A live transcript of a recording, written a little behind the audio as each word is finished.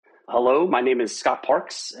Hello, my name is Scott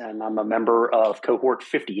Parks, and I'm a member of Cohort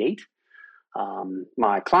 58.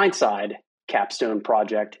 My client side capstone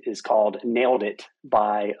project is called Nailed It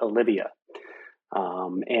by Olivia.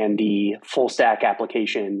 And the full stack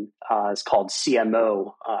application is called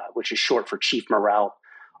CMO, which is short for Chief Morale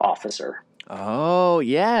Officer. Oh,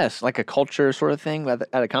 yes. Like a culture sort of thing at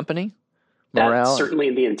a company? That's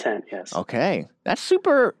certainly the intent, yes. Okay. That's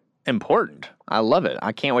super important. I love it.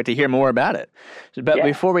 I can't wait to hear more about it. But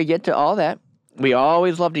before we get to all that, we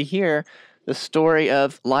always love to hear the story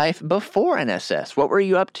of life before NSS. What were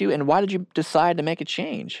you up to, and why did you decide to make a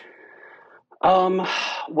change?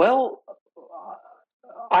 Well,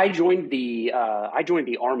 I joined the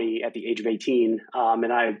Army at the age of 18,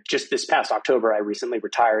 and I just this past October I recently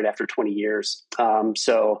retired after 20 years. So I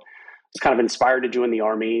was kind of inspired to join the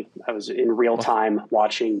Army. I was in real time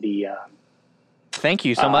watching the. Thank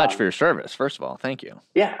you so much for your service. First of all, thank you.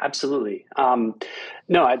 Yeah, absolutely.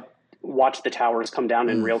 No, I watched the towers come down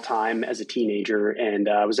in real time as a teenager, and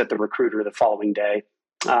I was at the recruiter the following day.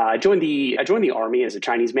 I joined the Army as a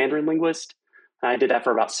Chinese Mandarin linguist. I did that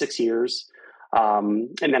for about 6 years.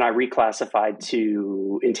 And then I reclassified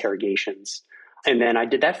to interrogations. And then I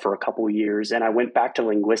did that for a couple of years. And I went back to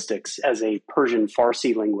linguistics as a Persian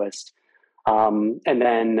Farsi linguist. And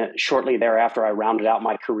then shortly thereafter, I rounded out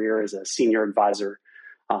my career as a senior advisor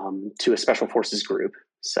to a special forces group.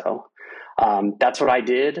 So that's what I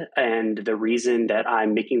did. And the reason that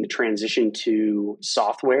I'm making the transition to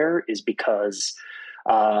software is because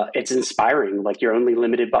it's inspiring. Like, you're only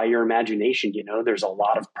limited by your imagination. You know, there's a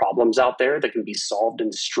lot of problems out there that can be solved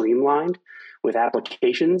and streamlined with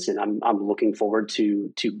applications. And I'm looking forward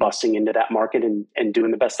to busting into that market and doing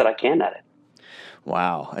the best that I can at it.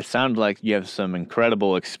 Wow. It sounds like you have some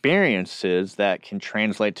incredible experiences that can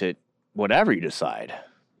translate to whatever you decide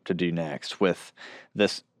to do next with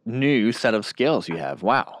this new set of skills you have.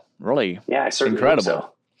 Wow. Really incredible.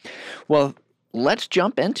 So. Well, let's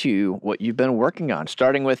jump into what you've been working on,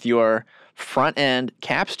 starting with your front-end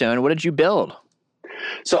capstone. What did you build?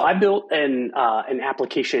 So I built an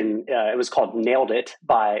application. It was called Nailed It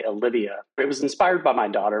by Olivia. It was inspired by my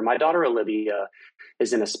daughter. My daughter, Olivia,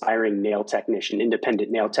 is an aspiring nail technician, independent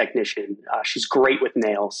nail technician. She's great with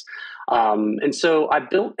nails. And so I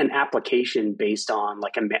built an application based on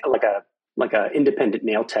like a independent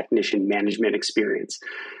nail technician management experience.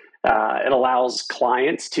 It allows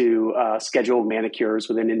clients to schedule manicures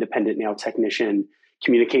with an independent nail technician,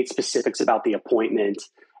 communicate specifics about the appointment,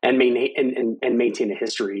 and maintain a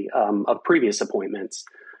history of previous appointments.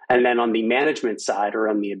 And then on the management side, or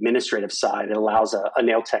on the administrative side, it allows a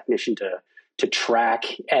nail technician to track,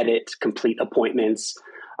 edit, complete appointments,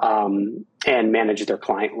 and manage their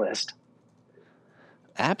client list.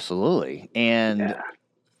 Absolutely. And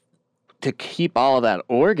to keep all of that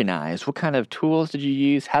organized, what kind of tools did you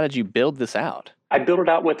use? How did you build this out? I built it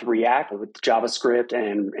out with React, with JavaScript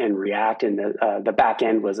and React, and the back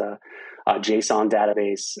end was a JSON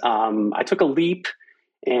database. I took a leap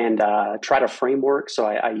and tried a framework, so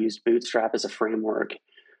I used Bootstrap as a framework.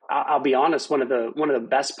 I'll be honest, one of the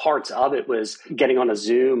best parts of it was getting on a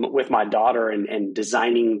Zoom with my daughter and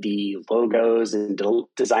designing the logos and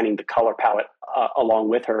designing the color palette along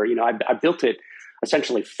with her. You know, I built it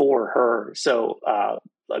essentially for her. So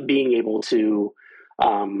being able to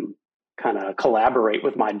kind of collaborate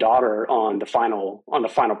with my daughter on the final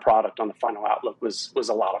product, on the final outlook was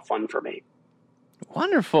a lot of fun for me.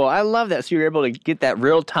 Wonderful. I love that. So you're able to get that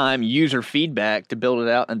real-time user feedback to build it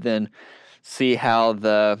out and then see how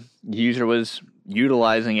the user was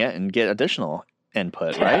utilizing it and get additional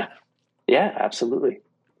input, right? Yeah, absolutely.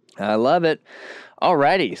 I love it.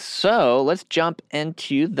 Alrighty. So let's jump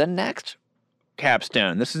into the next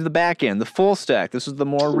capstone. This is the back end, the full stack. This is the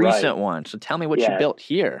more recent one. So tell me what you built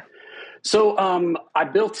here. So I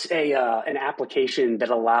built an application that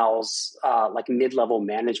allows like mid-level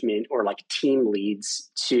management or like team leads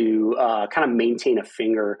to kind of maintain a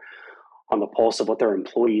finger on the pulse of what their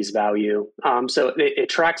employees value. So it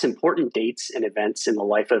tracks important dates and events in the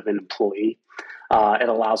life of an employee. It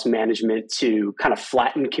allows management to kind of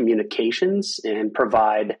flatten communications and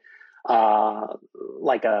provide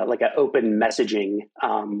like a open messaging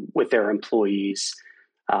with their employees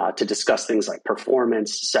to discuss things like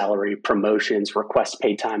performance, salary, promotions, request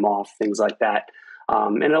paid time off, things like that.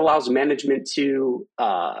 And it allows management to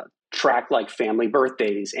track like family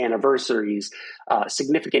birthdays, anniversaries,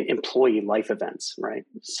 significant employee life events, right?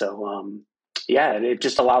 So, it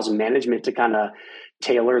just allows management to kind of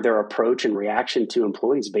tailor their approach and reaction to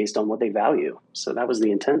employees based on what they value. So that was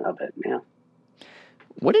the intent of it, yeah.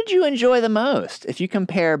 What did you enjoy the most? If you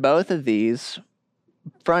compare both of these,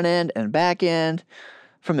 front end and back end,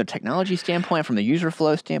 from the technology standpoint, from the user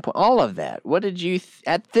flow standpoint, all of that. What did you,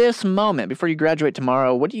 at this moment, before you graduate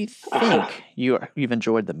tomorrow, what do you think you've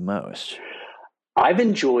enjoyed the most? I've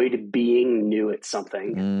enjoyed being new at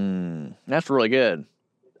something. That's really good.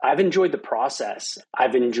 I've enjoyed the process.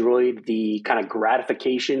 I've enjoyed the kind of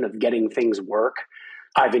gratification of getting things work.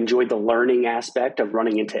 I've enjoyed the learning aspect of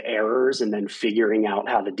running into errors and then figuring out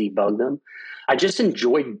how to debug them. I just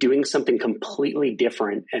enjoyed doing something completely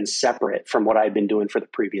different and separate from what I'd been doing for the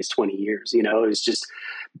previous 20 years. You know, it was just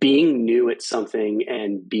being new at something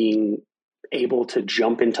and being able to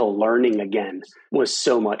jump into learning again was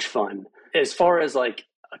so much fun. As far as like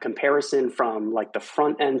a comparison from like the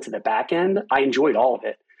front end to the back end, I enjoyed all of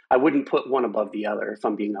it. I wouldn't put one above the other, if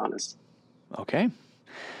I'm being honest. Okay.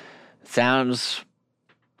 Sounds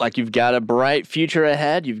like you've got a bright future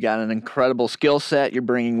ahead. You've got an incredible skill set you're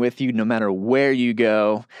bringing with you no matter where you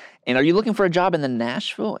go. And are you looking for a job in the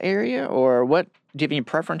Nashville area, or what? Do you have any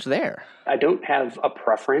preference there? I don't have a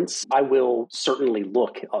preference. I will certainly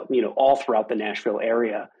look, all throughout the Nashville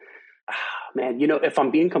area. Man, if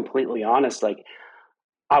I'm being completely honest, like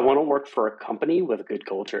I want to work for a company with a good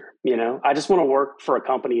culture. I just want to work for a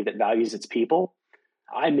company that values its people.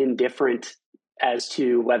 I'm indifferent as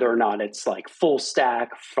to whether or not it's like full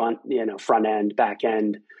stack, front end, back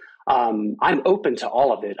end. I'm open to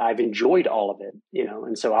all of it. I've enjoyed all of it,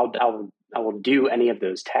 and so I will do any of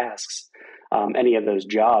those tasks, any of those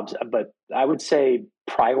jobs. But I would say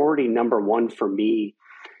priority number one for me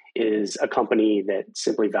is a company that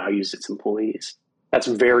simply values its employees. That's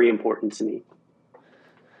very important to me.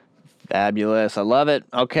 Fabulous. I love it.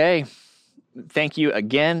 Okay. Thank you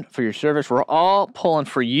again for your service. We're all pulling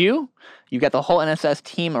for you. You've got the whole NSS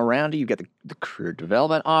team around you. You've got the career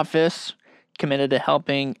development office committed to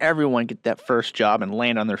helping everyone get that first job and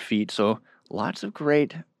land on their feet. So lots of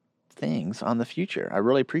great things on the future. I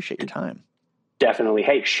really appreciate your time. Definitely.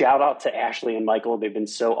 Hey, shout out to Ashley and Michael. They've been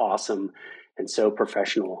so awesome and so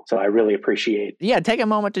professional. So I really appreciate. Yeah, take a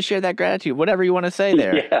moment to share that gratitude, whatever you want to say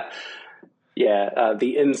there. Yeah.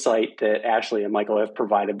 The insight that Ashley and Michael have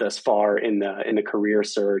provided thus far in the career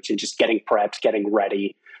search and just getting prepped, getting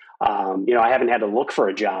ready. I haven't had to look for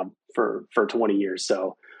a job for 20 years.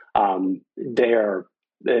 So they've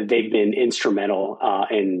been instrumental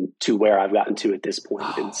to where I've gotten to at this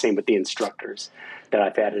point. And same with the instructors that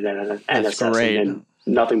I've had at NSS. That's great. And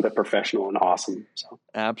nothing but professional and awesome. So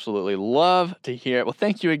absolutely love to hear it. Well,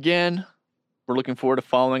 thank you again. We're looking forward to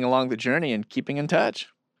following along the journey and keeping in touch.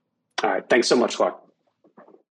 All right. Thanks so much, Clark.